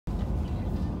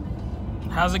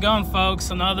How's it going, folks?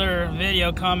 Another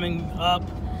video coming up.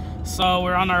 So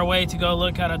we're on our way to go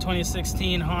look at a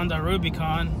 2016 Honda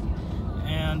Rubicon,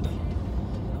 and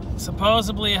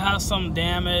supposedly it has some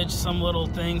damage, some little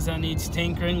things that needs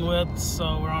tinkering with.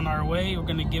 So we're on our way. We're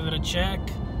gonna give it a check.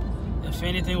 If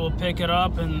anything, we'll pick it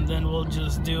up and then we'll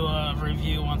just do a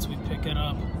review once we pick it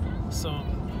up. So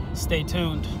stay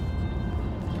tuned.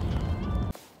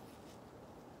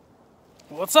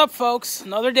 What's up, folks?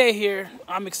 Another day here.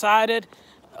 I'm excited.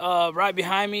 Right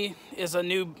behind me is a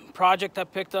new project I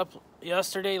picked up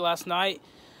last night,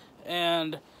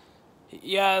 and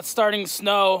yeah, it's starting to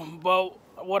snow, but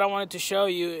what I wanted to show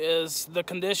you is the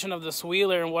condition of this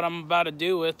wheeler and what I'm about to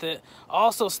do with it.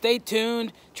 Also, stay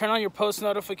tuned, turn on your post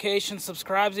notifications,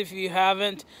 subscribe if you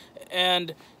haven't,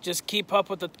 and just keep up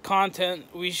with the content.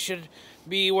 We should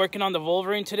be working on the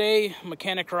Wolverine today.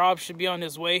 Mechanic Rob should be on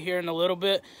his way here in a little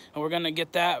bit, and we're gonna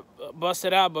get that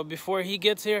busted out. But before he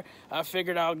gets here, I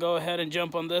figured I'll go ahead and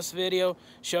jump on this video,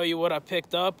 show you what I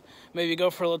picked up, maybe go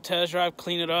for a little test drive,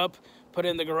 clean it up, put it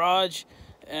in the garage,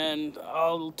 and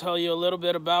I'll tell you a little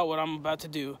bit about what I'm about to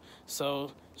do.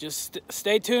 So just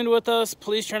stay tuned with us.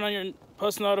 Please turn on your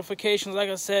post notifications.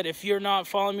 Like I said, if you're not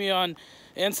following me on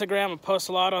Instagram, I post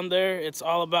a lot on there. It's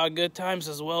all about good times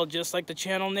as well, just like the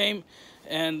channel name.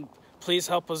 And please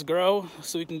help us grow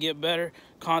so we can get better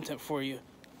content for you.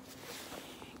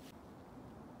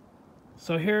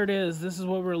 So here it is. This is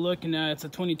what we're looking at. It's a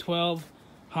 2012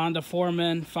 Honda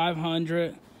Foreman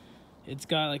 500. It's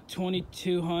got like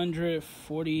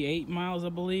 2,248 miles, I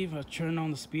believe. I'll turn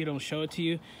on the speed and show it to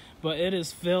you. But it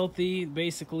is filthy.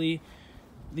 Basically,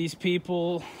 these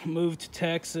people moved to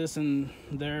Texas and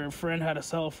their friend had to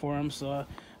sell it for them. So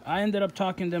I ended up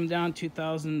talking them down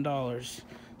 $2,000.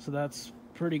 So that's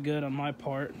pretty good on my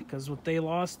part, because what they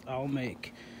lost, I'll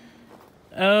make.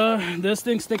 This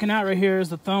thing sticking out right here is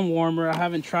the thumb warmer. I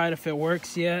haven't tried if it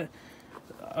works yet.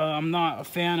 I'm not a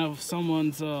fan of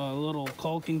someone's little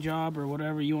caulking job or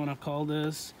whatever you want to call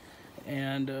this.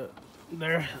 And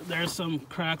there's some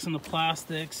cracks in the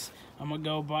plastics. I'm gonna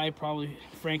go buy probably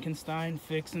Frankenstein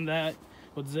fixing that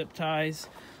with zip ties.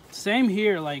 Same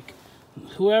here, like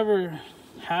whoever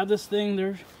had this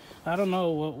thing, I don't know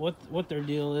what their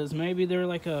deal is. Maybe they're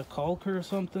like a caulker or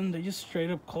something. They just straight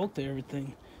up caulked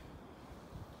everything.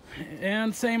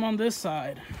 And same on this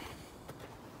side.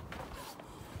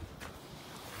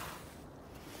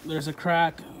 There's a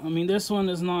crack. I mean, this one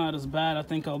is not as bad. I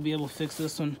think I'll be able to fix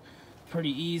this one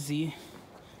pretty easy.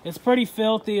 It's pretty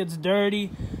filthy. It's dirty.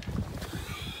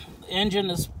 The engine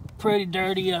is pretty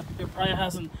dirty. It probably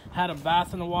hasn't had a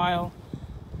bath in a while.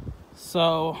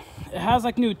 So it has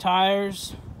like new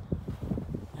tires.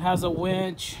 It has a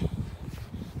winch.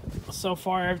 So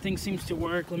far everything seems to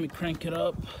work. Let me crank it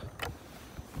up.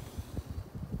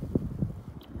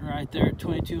 Right there,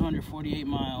 2,248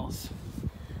 miles.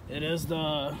 It is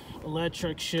the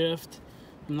electric shift.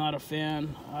 I'm not a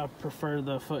fan. I prefer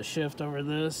the foot shift over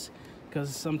this,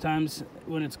 because sometimes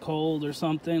when it's cold or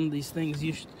something, these things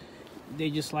they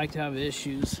just like to have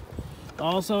issues.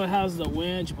 Also, it has the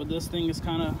winch, but this thing is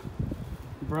kind of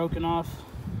broken off.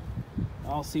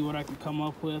 I'll see what I can come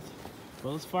up with.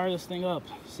 But let's fire this thing up,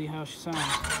 see how she sounds.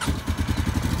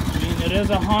 I mean, it is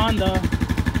a Honda.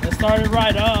 It started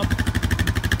right up.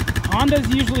 Honda's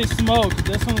usually smoked.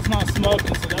 This one's not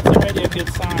smoking, so that's already a good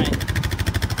sign.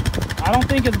 I don't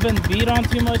think it's been beat on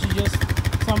too much. It's just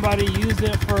somebody used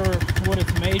it for what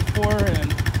it's made for,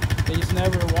 and they just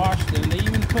never washed it. And they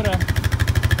even put a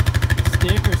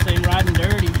sticker saying riding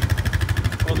dirty.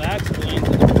 Well, that explains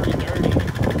it. It's pretty dirty.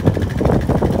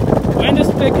 Wind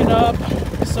is picking up,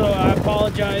 so I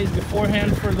apologize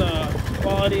beforehand for the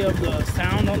quality of the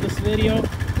sound on this video.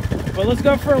 But let's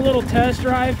go for a little test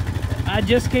drive. I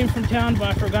just came from town, but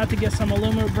I forgot to get some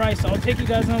aluminum bright, so I'll take you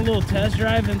guys on a little test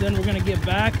drive, and then we're gonna get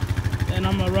back, and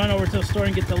I'm gonna run over to the store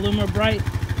and get the aluminum bright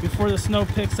before the snow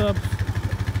picks up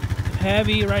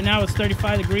heavy. Right now it's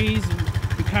 35 degrees.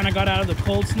 We kind of got out of the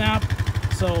cold snap,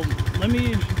 so let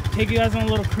me take you guys on a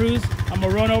little cruise. I'm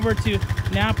gonna run over to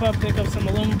Napa, pick up some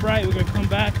aluminum bright. We're gonna come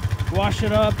back, wash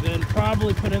it up, and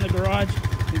probably put it in the garage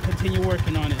and continue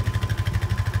working on it.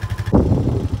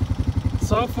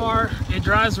 So far, it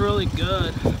drives really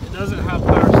good. It doesn't have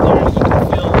power steering. You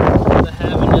can feel the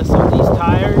heaviness of these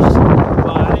tires,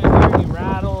 but I didn't hear any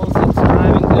rattles. It's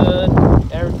driving good.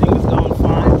 Everything is going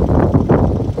fine.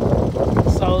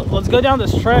 So let's go down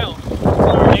this trail. It's in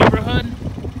our neighborhood.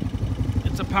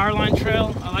 It's a power line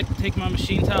trail. I like to take my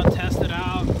machines out, test it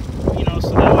out, you know,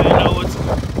 so that way I know what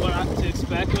to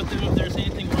expect with them. If there's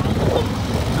anything wrong with them,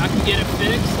 I can get it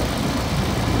fixed.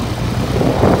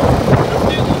 Let's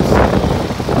do this.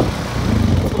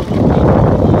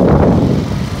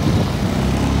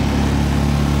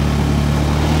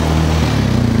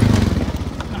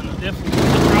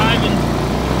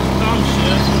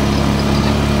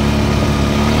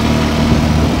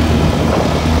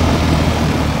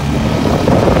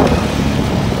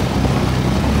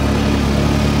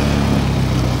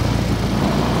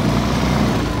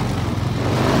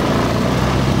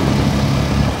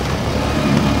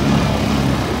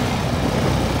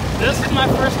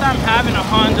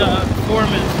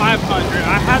 Foreman 500.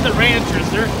 I had the Ranchers.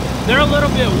 They're a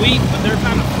little bit weak, but they're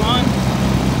kind of fun.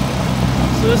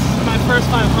 So this is my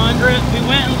first 500. We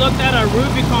went and looked at a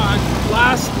Rubicon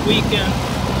last weekend.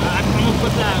 I'm gonna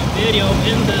put that video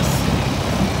in this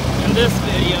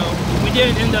video. We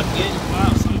didn't end up getting.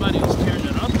 Wow, somebody was tearing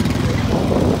it up.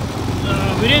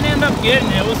 We didn't end up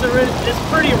getting it. It's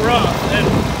pretty rough, and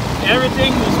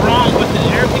everything was wrong with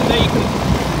it. Everything that you could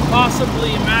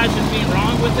possibly imagine being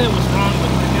wrong with it was wrong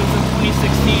with it. It was in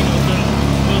 2016.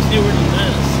 It was newer than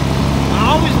this.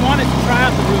 I always wanted to try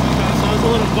out the Rubicon, so I was a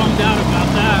little bummed out about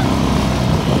that.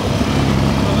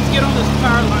 But let's get on this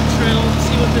power line trail and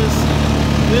see what this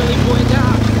Willie boy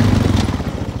got.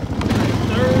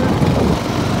 Third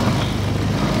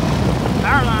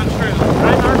power line trail,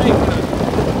 right in our neighborhood.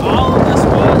 All of this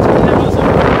woods right now is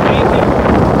vacant.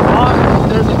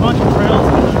 There's a bunch of trails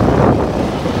in there.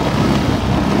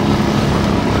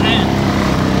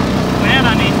 Man,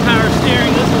 I need power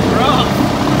steering. This is rough.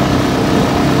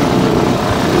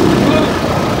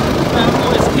 That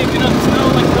boy's kicking up snow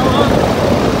like no other.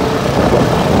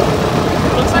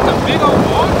 It looks like a big old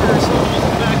walker or something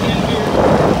back in here.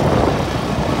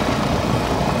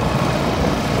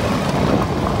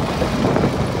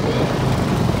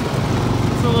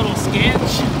 It's a little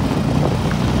sketch.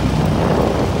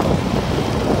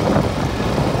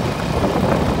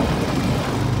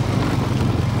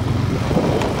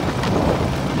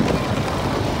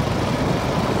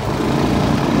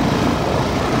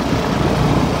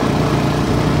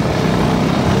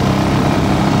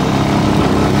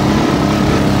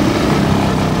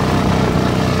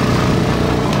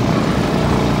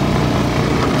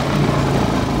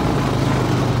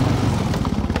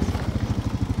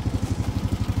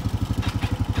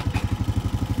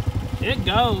 It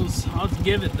goes. I'll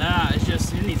give it that. It's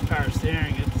just it needs power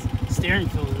steering. Its steering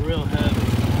feel is real heavy.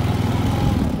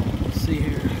 Let's see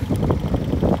here.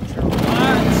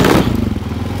 What?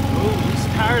 Oh, these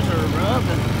tires are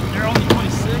rubbing. They're only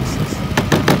 26s.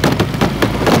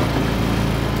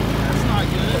 That's not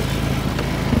good.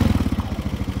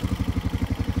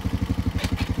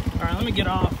 All right, let me get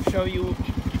off. Show you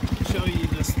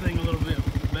this thing a little bit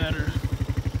better.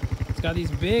 It's got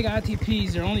these big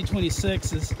ITPs. They're only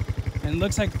 26s. And it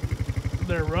looks like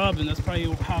they're rubbing. That's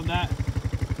probably how that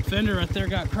fender right there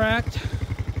got cracked.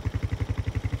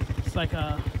 It's like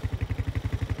a,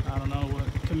 I don't know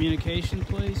what, communication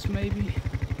place maybe.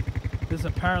 This is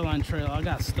a power line trail. I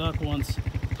got stuck once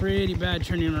pretty bad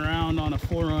turning around on a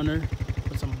 4Runner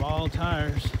with some ball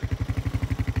tires.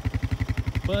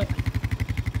 But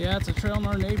yeah, it's a trail in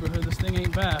our neighborhood. This thing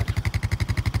ain't bad.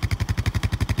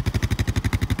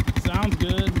 Sounds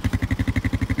good.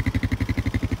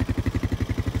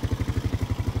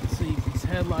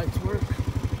 Headlights work.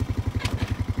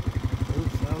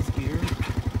 Oops, that was gear.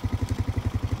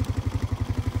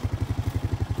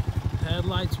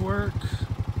 Headlights work.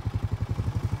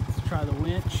 Let's try the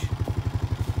winch.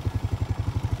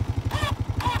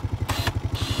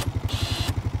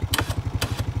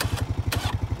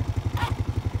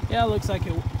 Yeah, it looks like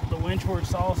the winch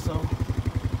works also.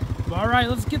 But all right,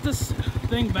 let's get this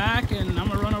thing back, and I'm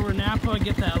gonna run over to Napa and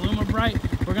get that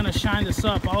Aluma-Bright. We're gonna shine this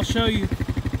up. I'll show you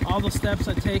all the steps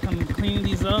I take on cleaning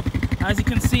these up. As you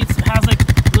can see, it has like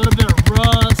a little bit of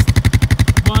rust,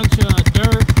 a bunch of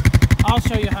dirt. I'll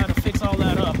show you how to fix all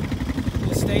that up.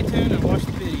 Just stay tuned and watch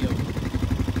the video.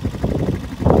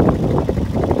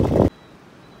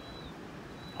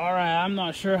 Alright, I'm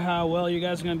not sure how well you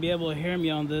guys are going to be able to hear me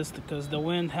on this because the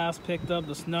wind has picked up,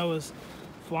 the snow is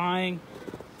flying.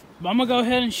 But I'm going to go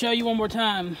ahead and show you one more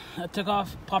time. I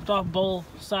popped off both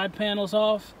side panels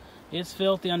off. It's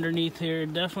filthy underneath here.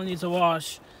 It definitely needs a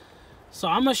wash. So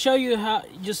I'm going to show you how,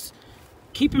 just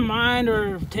keep in mind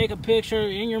or take a picture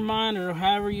in your mind or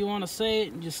however you want to say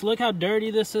it. Just look how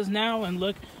dirty this is now and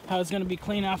look how it's going to be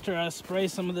clean after I spray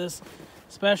some of this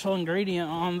special ingredient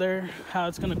on there, how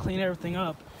it's going to clean everything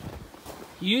up.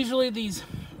 Usually these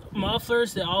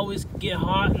mufflers, they always get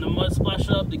hot and the mud splash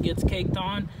up, it gets caked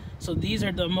on. So these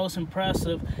are the most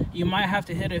impressive. You might have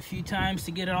to hit it a few times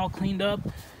to get it all cleaned up,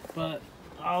 but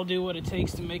I'll do what it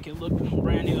takes to make it look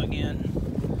brand new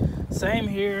again. Same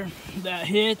here, that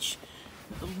hitch,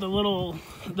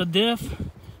 the diff,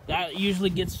 that usually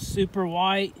gets super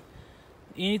white.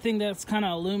 Anything that's kind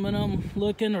of aluminum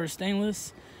looking or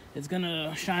stainless, it's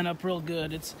gonna shine up real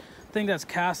good. I think that's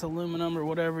cast aluminum or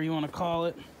whatever you want to call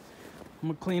it. I'm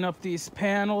gonna clean up these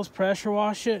panels, pressure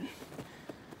wash it.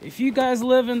 If you guys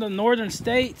live in the northern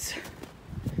states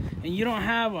and you don't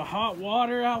have a hot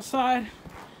water outside,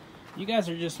 you guys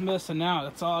are just missing out.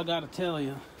 That's all I gotta tell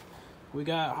you. We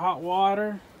got hot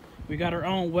water. We got our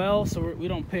own well, so we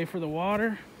don't pay for the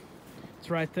water. It's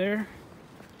right there.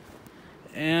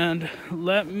 And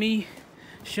let me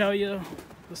show you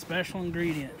the special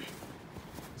ingredient.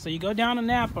 So you go down to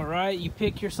Napa, right? You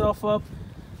pick yourself up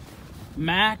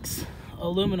Max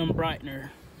aluminum brightener.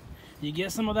 You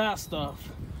get some of that stuff.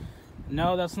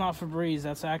 No, that's not Febreze.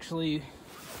 That's actually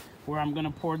where I'm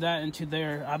gonna pour that into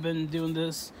there. I've been doing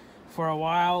this for a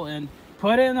while, and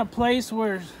put it in a place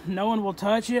where no one will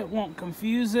touch it, won't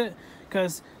confuse it,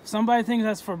 because somebody thinks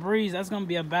that's Febreze, that's gonna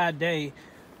be a bad day.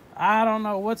 I don't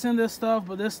know what's in this stuff,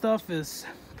 but this stuff is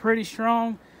pretty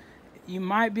strong. You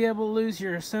might be able to lose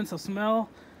your sense of smell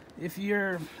if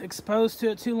you're exposed to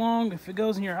it too long. If it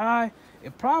goes in your eye,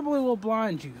 it probably will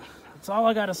blind you. That's all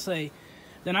I gotta say.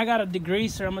 Then I got a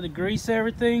degreaser. I'm gonna degrease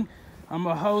everything. I'm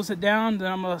gonna hose it down,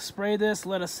 then I'm gonna spray this,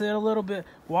 let it sit a little bit,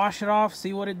 wash it off,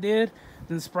 see what it did,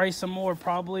 then spray some more,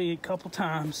 probably a couple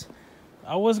times.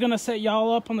 I was gonna set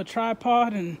y'all up on the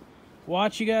tripod and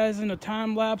watch you guys in a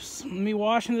time lapse me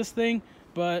washing this thing,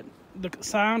 but the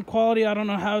sound quality, I don't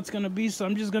know how it's gonna be, so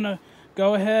I'm just gonna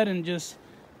go ahead and just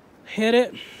hit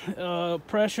it,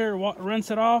 pressure,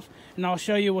 rinse it off, and I'll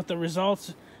show you what the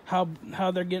results, how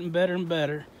they're getting better and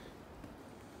better.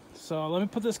 So let me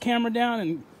put this camera down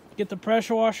and get the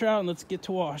pressure washer out, and let's get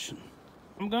to washing.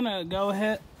 I'm gonna go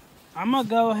ahead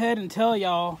and tell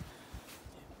y'all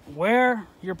wear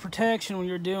your protection when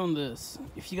you're doing this.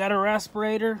 If you got a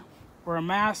respirator or a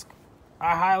mask,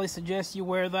 I highly suggest you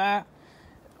wear that.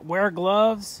 Wear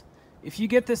gloves. If you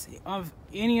get this of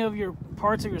any of your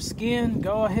parts of your skin,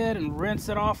 go ahead and rinse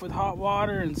it off with hot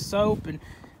water and soap and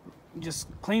just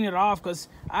clean it off, because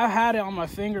I've had it on my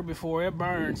finger before. It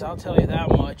burns, I'll tell you that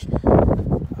much.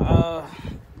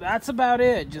 That's about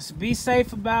it. Just be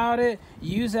safe about it.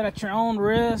 Use it at your own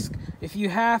risk. If you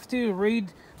have to,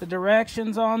 read the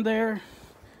directions on there.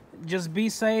 Just be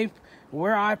safe.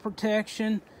 Wear eye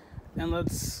protection, and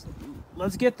let's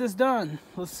get this done.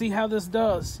 Let's see how this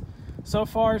does. So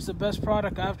far, it's the best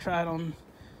product I've tried on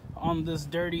this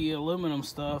dirty aluminum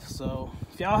stuff. So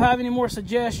if y'all have any more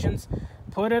suggestions,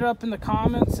 put it up in the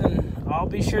comments, and I'll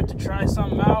be sure to try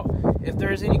something out. If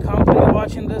there's any company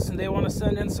watching this and they want to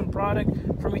send in some product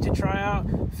for me to try out,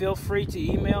 feel free to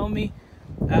email me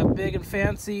at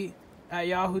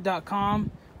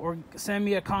bigandfancy@yahoo.com, or send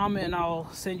me a comment and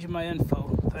I'll send you my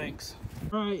info. Thanks.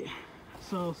 Right,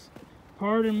 so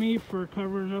pardon me for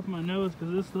covering up my nose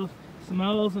because this stuff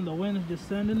smells and the wind is just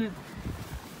sending it.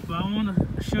 But I want to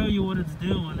show you what it's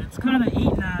doing. It's kind of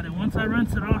eating at it. Once I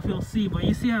rinse it off, you'll see. But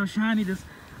you see how shiny this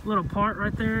little part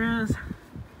right there is?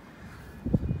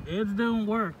 It's doing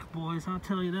work, boys. I'll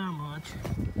tell you that much.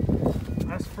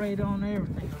 I sprayed on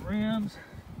everything. The rims,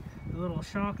 the little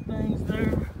shock things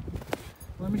there.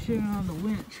 Let me show you on the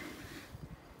winch.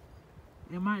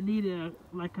 It might need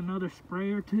like another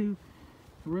spray or two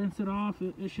to rinse it off.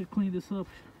 It should clean this up.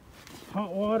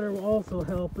 Hot water will also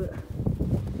help it.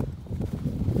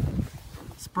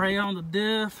 Spray on the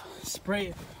diff, spray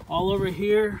it all over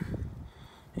here.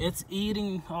 It's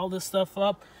eating all this stuff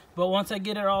up, but once I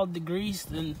get it all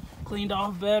degreased and cleaned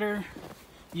off better,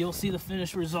 you'll see the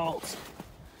finished results.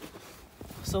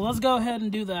 So let's go ahead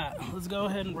and do that. Let's go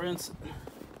ahead and rinse it.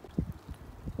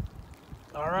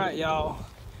 All right, y'all.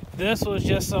 This was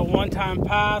just a one-time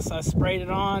pass. I sprayed it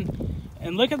on,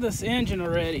 and look at this engine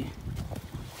already.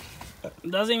 It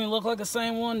doesn't even look like the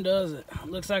same one, does it?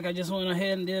 Looks like I just went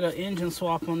ahead and did an engine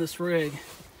swap on this rig.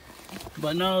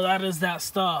 But no, that is that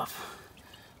stuff.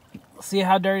 See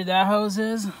how dirty that hose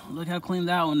is? Look how clean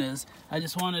that one is. I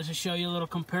just wanted to show you a little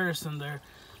comparison there.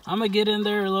 I'm gonna get in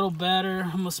there a little better.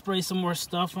 I'm gonna spray some more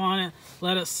stuff on it,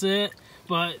 let it sit.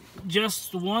 But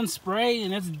just one spray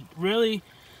and it's really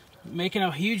making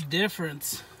a huge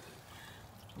difference.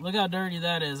 Look how dirty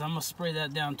that is. I'm gonna spray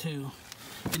that down too.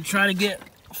 And try to get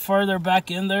further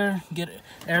back in there, get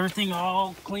everything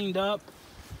all cleaned up.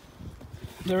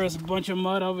 There was a bunch of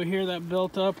mud over here that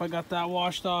built up. I got that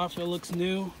washed off. It looks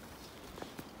new.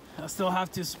 I still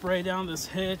have to spray down this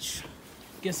hitch,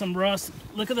 get some rust.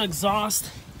 Look at the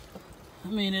exhaust. I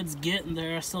mean, it's getting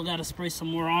there. I still got to spray some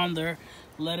more on there,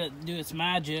 let it do its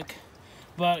magic.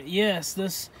 But yes,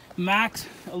 this Max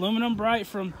aluminum bright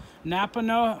from Napa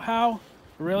Know-How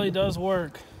really does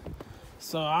work.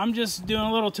 So I'm just doing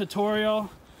a little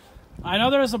tutorial. I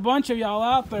know there's a bunch of y'all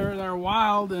out there that are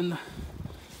wild and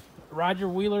ride your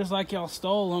wheelers like y'all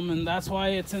stole them, and that's why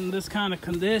it's in this kind of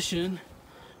condition.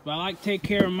 But I like to take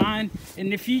care of mine.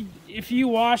 And if you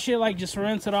wash it, like just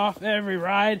rinse it off every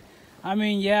ride, I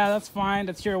mean, yeah, that's fine.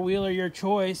 That's your wheeler, your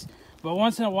choice. But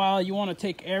once in a while, you want to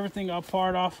take everything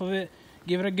apart off of it,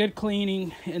 give it a good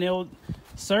cleaning, and it'll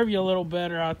serve you a little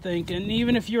better, I think. And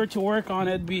even if you were to work on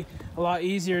it, it'd be a lot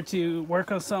easier to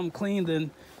work on something clean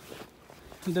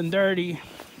than dirty.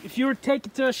 If you were to take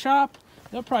it to a shop,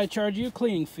 they'll probably charge you a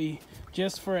cleaning fee,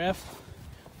 just for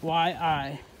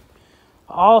FYI.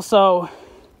 Also,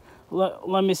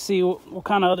 let me see what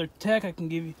kind of other tech I can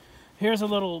give you. Here's a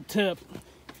little tip.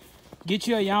 Get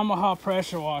you a Yamaha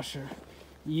pressure washer.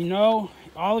 You know,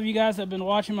 all of you guys that have been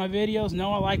watching my videos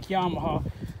know I like Yamaha.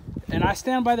 And I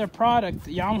stand by their product.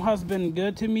 Yamaha's been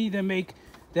good to me.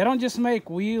 They don't just make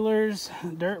wheelers,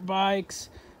 dirt bikes,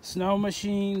 snow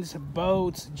machines,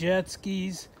 boats, jet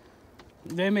skis.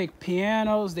 They make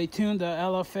pianos. They tune the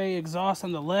LFA exhaust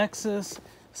on the Lexus.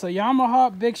 So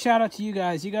Yamaha, big shout out to you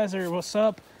guys. You guys are what's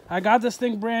up. I got this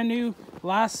thing brand new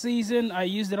last season. I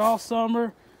used it all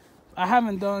summer. I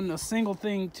haven't done a single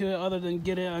thing to it other than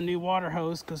get it a new water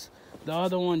hose, because the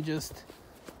other one just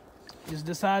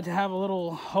decided to have a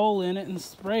little hole in it and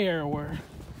spray everywhere.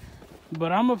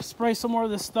 But I'm gonna spray some more of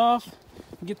this stuff,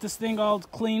 get this thing all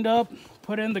cleaned up,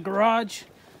 put it in the garage,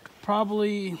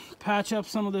 probably patch up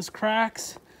some of this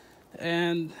cracks,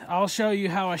 and I'll show you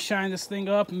how I shine this thing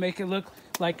up and make it look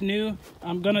like new.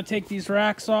 I'm gonna take these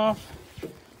racks off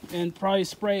and probably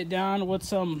spray it down with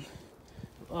some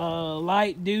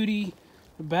light duty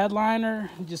bed liner.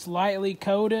 Just lightly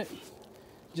coat it,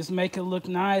 just make it look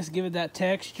nice, give it that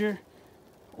texture.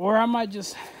 Or I might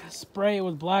just spray it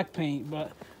with black paint,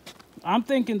 but I'm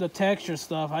thinking the texture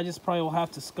stuff, I just probably will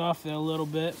have to scuff it a little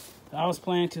bit. I was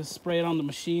planning to spray it on the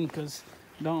machine because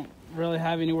I don't really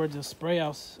have anywhere to spray.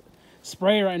 I'll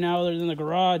spray right now other than the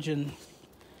garage, and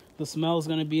the smell is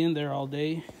going to be in there all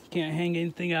day. Can't hang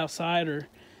anything outside or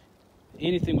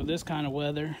anything with this kind of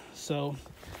weather. So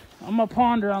I'm gonna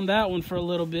ponder on that one for a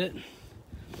little bit.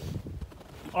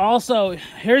 Also,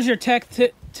 here's your tech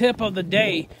tip of the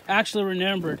day. Actually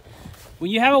remembered,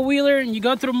 when you have a wheeler and you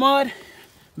go through mud,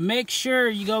 make sure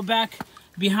you go back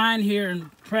behind here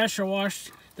and pressure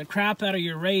wash the crap out of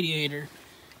your radiator,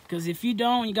 because if you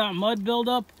don't, you got mud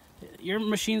buildup, your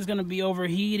machine's gonna be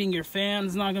overheating, your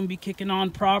fan's not gonna be kicking on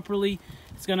properly.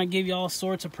 It's gonna give you all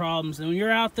sorts of problems, and when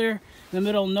you're out there in the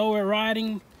middle of nowhere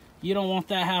riding, you don't want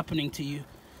that happening to you.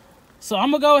 So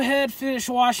I'm gonna go ahead, finish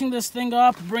washing this thing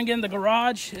up, bring it in the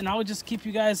garage, and I'll just keep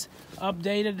you guys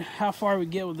updated how far we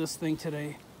get with this thing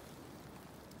today.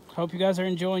 Hope you guys are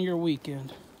enjoying your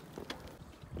weekend.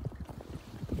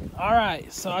 All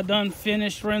right, so I done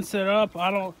finished rinsing it up.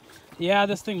 Yeah,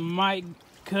 this thing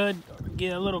could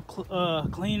get a little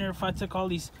cleaner if I took all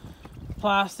these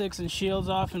plastics and shields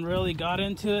off and really got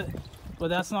into it. But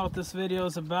that's not what this video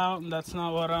is about, and that's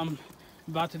not what I'm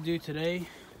about to do today.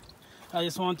 I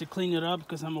just wanted to clean it up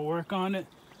because I'm gonna work on it.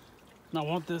 And I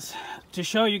want this to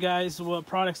show you guys what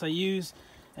products I use.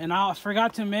 And I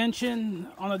forgot to mention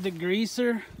on the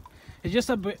degreaser, it's just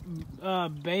a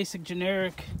basic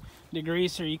generic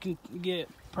degreaser. You can get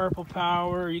Purple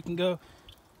Power, you can go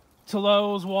to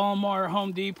Lowe's, Walmart,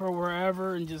 Home Depot, or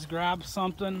wherever, and just grab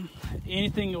something.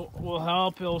 Anything will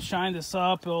help. It'll shine this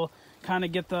up. It'll kind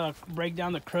of break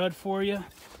down the crud for you.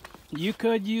 You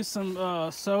could use some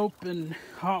soap and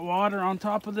hot water on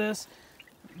top of this,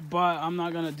 but I'm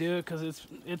not gonna do it because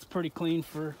it's pretty clean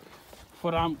for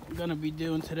what I'm gonna be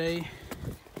doing today.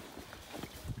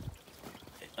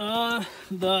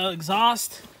 The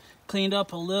exhaust cleaned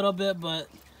up a little bit, but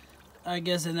I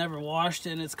guess I never washed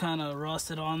it and it's kind of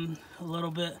rusted on a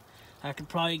little bit. I could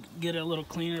probably get it a little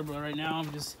cleaner, but right now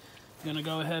I'm just gonna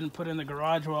go ahead and put it in the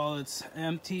garage while it's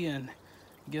empty and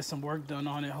get some work done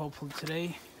on it hopefully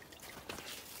today.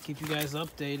 Keep you guys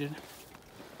updated.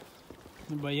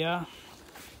 But yeah,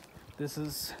 this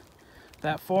is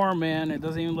that Foreman. It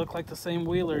doesn't even look like the same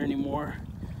wheeler anymore.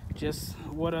 Just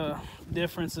what a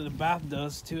difference the bath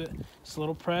does to it. Just a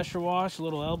little pressure wash, a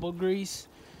little elbow grease,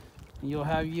 and you'll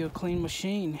have you a clean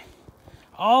machine.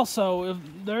 Also, if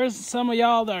there's some of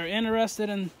y'all that are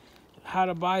interested in how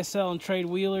to buy, sell, and trade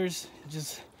wheelers,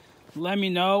 just let me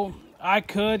know. I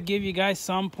could give you guys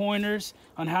some pointers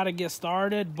on how to get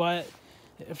started, but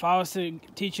if I was to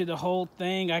teach you the whole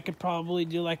thing, I could probably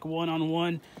do like a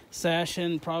one-on-one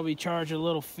session, probably charge a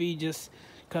little fee just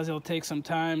because it'll take some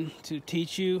time to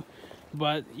teach you.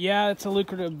 But yeah, it's a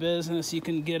lucrative business. You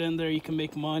can get in there, you can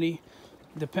make money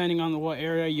depending on what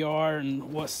area you are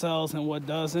and what sells and what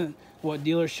doesn't, what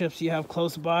dealerships you have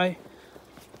close by.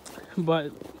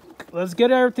 But let's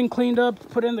get everything cleaned up,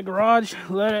 put it in the garage,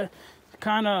 let it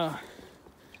kind of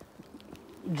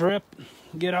drip,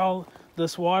 get all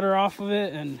this water off of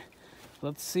it, and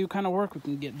let's see what kind of work we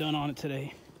can get done on it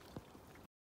today.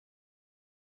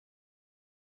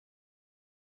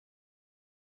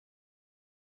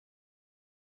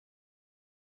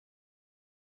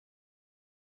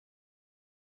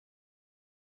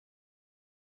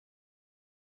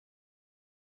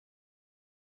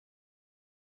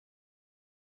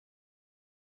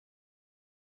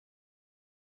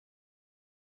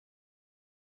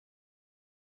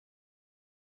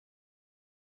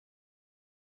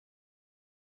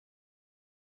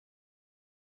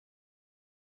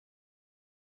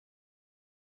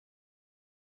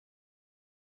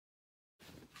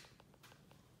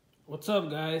 What's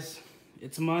up, guys?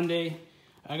 It's Monday.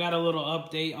 I got a little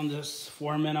update on this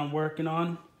Foreman I'm working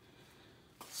on.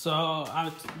 So I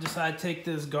decided to take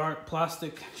this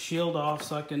plastic shield off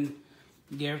so I can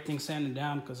get everything sanded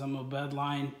down, because I'm gonna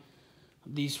bedline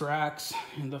these racks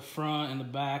in the front and the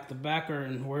back. The back are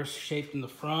in worse shape than the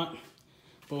front,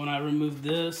 but when I removed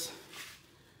this,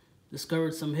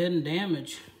 discovered some hidden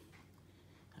damage.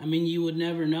 I mean, you would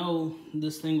never know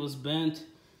this thing was bent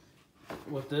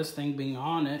with this thing being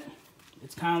on it.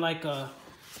 It's kind of like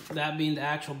that being the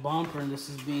actual bumper and this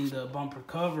is being the bumper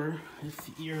cover. If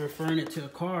you're referring it to a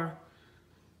car,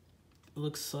 it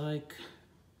looks like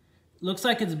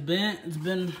it's bent. It's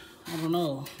been, I don't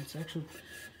know, it's actually,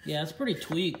 yeah, it's pretty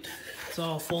tweaked. It's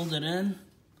all folded in,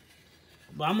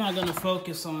 but I'm not gonna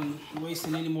focus on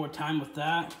wasting any more time with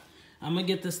that. I'm gonna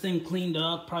get this thing cleaned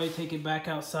up, probably take it back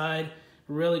outside,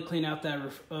 really clean out that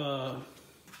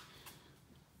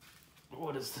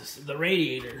what is this? The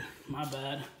radiator. My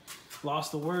bad.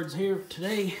 Lost the words here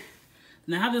today.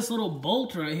 And I have this little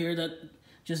bolt right here that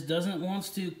just doesn't want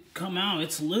to come out.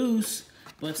 It's loose,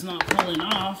 but it's not pulling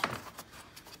off.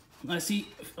 I see,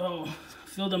 oh,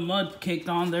 feel the mud caked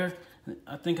on there.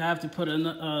 I think I have to put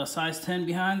a size 10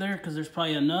 behind there because there's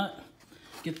probably a nut.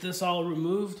 Get this all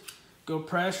removed. Go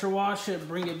pressure wash it,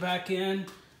 bring it back in,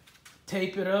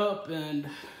 tape it up, and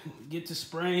get to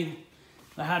spraying.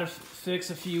 I had to fix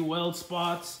a few weld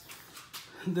spots.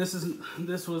 This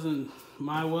wasn't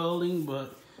my welding,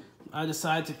 but I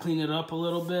decided to clean it up a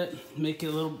little bit, make it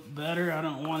a little better. I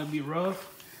don't want to be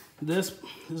rough. This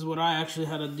is what I actually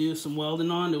had to do some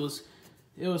welding on.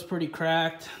 It was pretty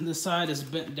cracked. This side is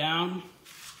bent down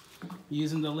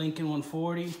using the Lincoln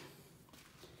 140.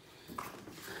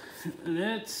 And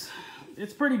it's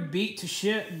pretty beat to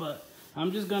shit, but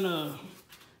I'm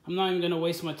not even gonna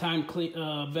waste my time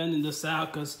bending this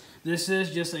out, because this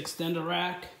is just extend a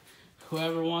rack.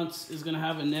 Whoever wants is gonna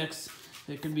have it next.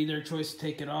 It could be their choice to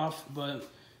take it off, but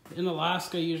in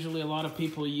Alaska, usually a lot of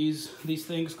people use these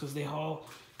things because they haul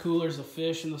coolers of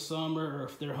fish in the summer, or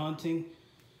if they're hunting,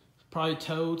 probably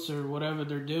totes or whatever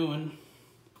they're doing.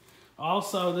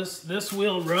 Also, this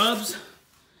wheel rubs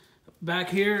back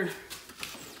here,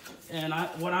 and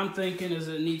what I'm thinking is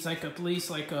it needs like at least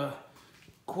like a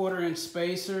 1/4 inch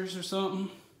spacers or something,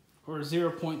 or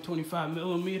 0.25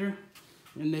 millimeter,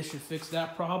 and this should fix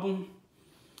that problem.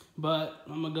 But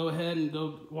I'm gonna go ahead and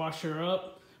go wash her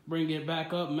up, bring it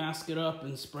back up, mask it up,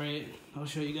 and spray it. I'll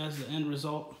show you guys the end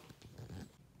result.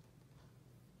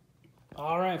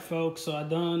 All right, folks, so I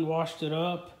done washed it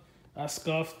up. I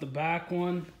scuffed the back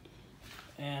one,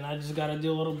 and I just gotta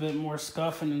do a little bit more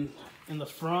scuffing in the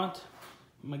front.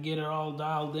 I'm gonna get it all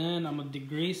dialed in. I'm gonna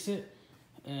degrease it,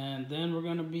 and then we're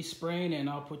gonna be spraying it, and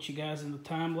I'll put you guys in the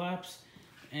time lapse,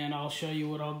 and I'll show you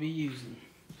what I'll be using.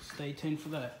 Stay tuned for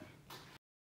that.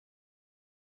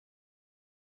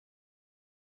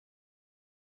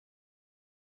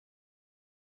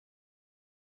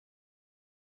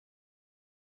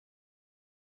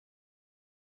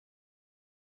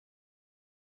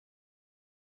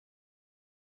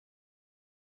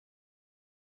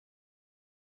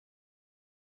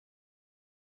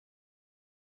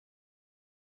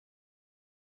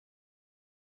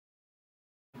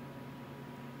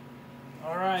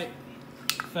 All right,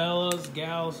 fellas,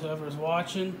 gals, whoever's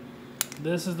watching,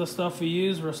 this is the stuff we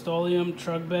use: Rust-Oleum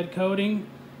truck bed coating.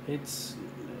 It's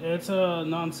a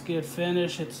non-skid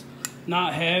finish. It's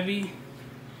not heavy.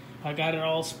 I got it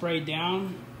all sprayed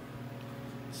down.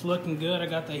 It's looking good. I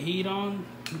got the heat on.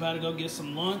 I'm about to go get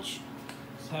some lunch.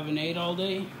 Just haven't ate all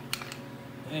day,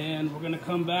 and we're gonna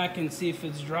come back and see if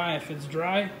it's dry. If it's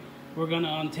dry, we're gonna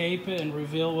untape it and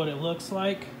reveal what it looks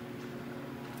like.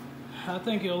 I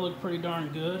think it'll look pretty darn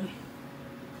good.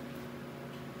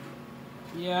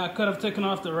 Yeah, I could have taken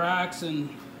off the racks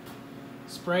and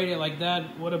sprayed it like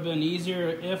that. Would have been easier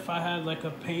if I had like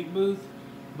a paint booth,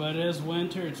 but it is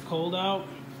winter, it's cold out,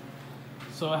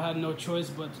 so I had no choice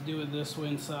but to do it this way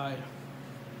inside.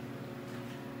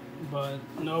 But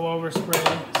no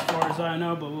overspray as far as I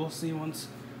know, but we'll see once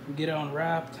we get it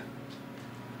unwrapped.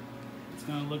 It's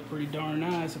gonna look pretty darn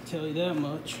nice, I'll tell you that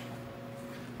much.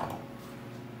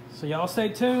 So y'all stay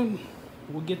tuned.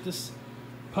 We'll get this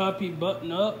puppy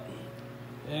buttoned up,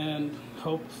 and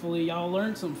hopefully y'all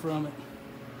learn something from it.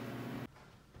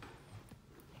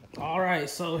 All right,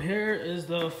 so here is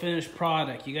the finished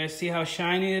product. You guys see how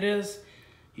shiny it is?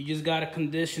 You just gotta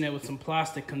condition it with some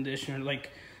plastic conditioner,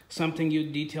 like something you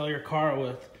detail your car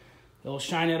with. It'll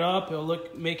shine it up, it'll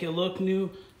make it look new,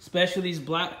 especially these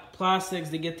black plastics.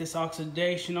 They get this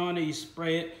oxidation on it. You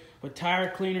spray it with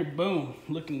tire cleaner, boom,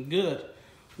 looking good.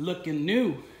 Looking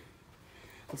new.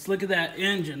 Let's look at that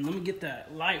engine. Let me get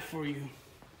that light for you.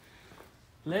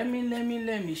 Let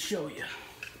me show you.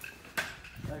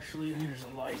 Actually, here's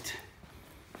a light.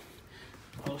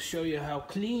 I'll show you how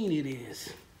clean it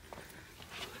is.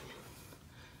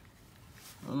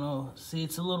 I don't know, see,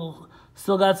 it's a little,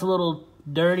 still got a little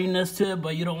dirtiness to it,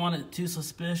 but you don't want it too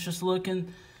suspicious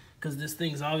looking because this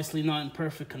thing's obviously not in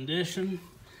perfect condition.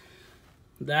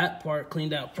 That part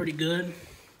cleaned out pretty good.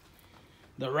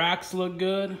 The racks look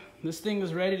good. This thing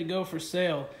is ready to go for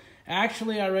sale.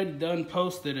 Actually, I already done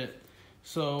posted it,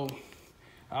 so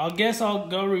I guess I'll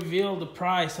go reveal the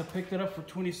price. I picked it up for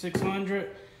 $2,600.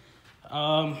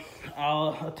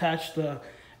 I'll attach the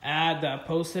ad that I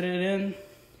posted it in.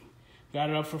 Got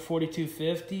it up for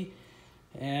 $4,250,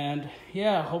 and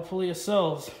yeah, hopefully it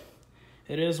sells.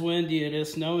 It is windy, it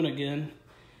is snowing again,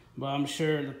 but I'm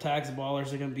sure the tax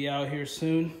ballers are gonna be out here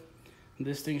soon.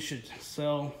 This thing should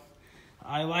sell.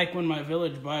 I like when my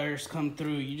village buyers come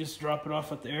through. You just drop it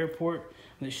off at the airport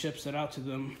and it ships it out to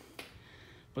them.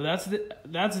 But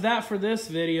that's that for this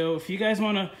video. If you guys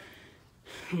want to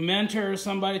mentor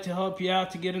somebody to help you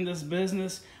out to get in this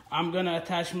business, I'm gonna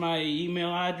attach my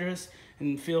email address,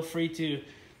 and feel free to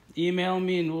email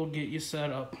me and we'll get you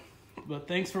set up. But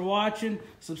thanks for watching.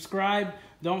 Subscribe.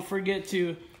 Don't forget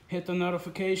to hit the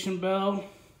notification bell.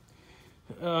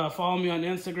 Follow me on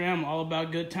Instagram, all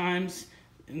about good times,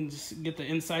 and just get the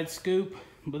inside scoop.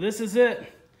 But this is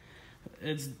it.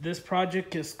 This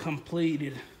project is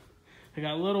completed. I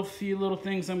got few little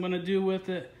things I'm gonna do with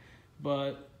it,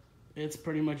 but it's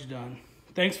pretty much done.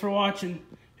 Thanks for watching.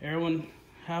 Everyone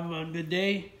have a good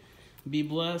day. Be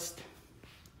blessed.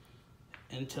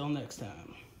 Until next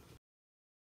time.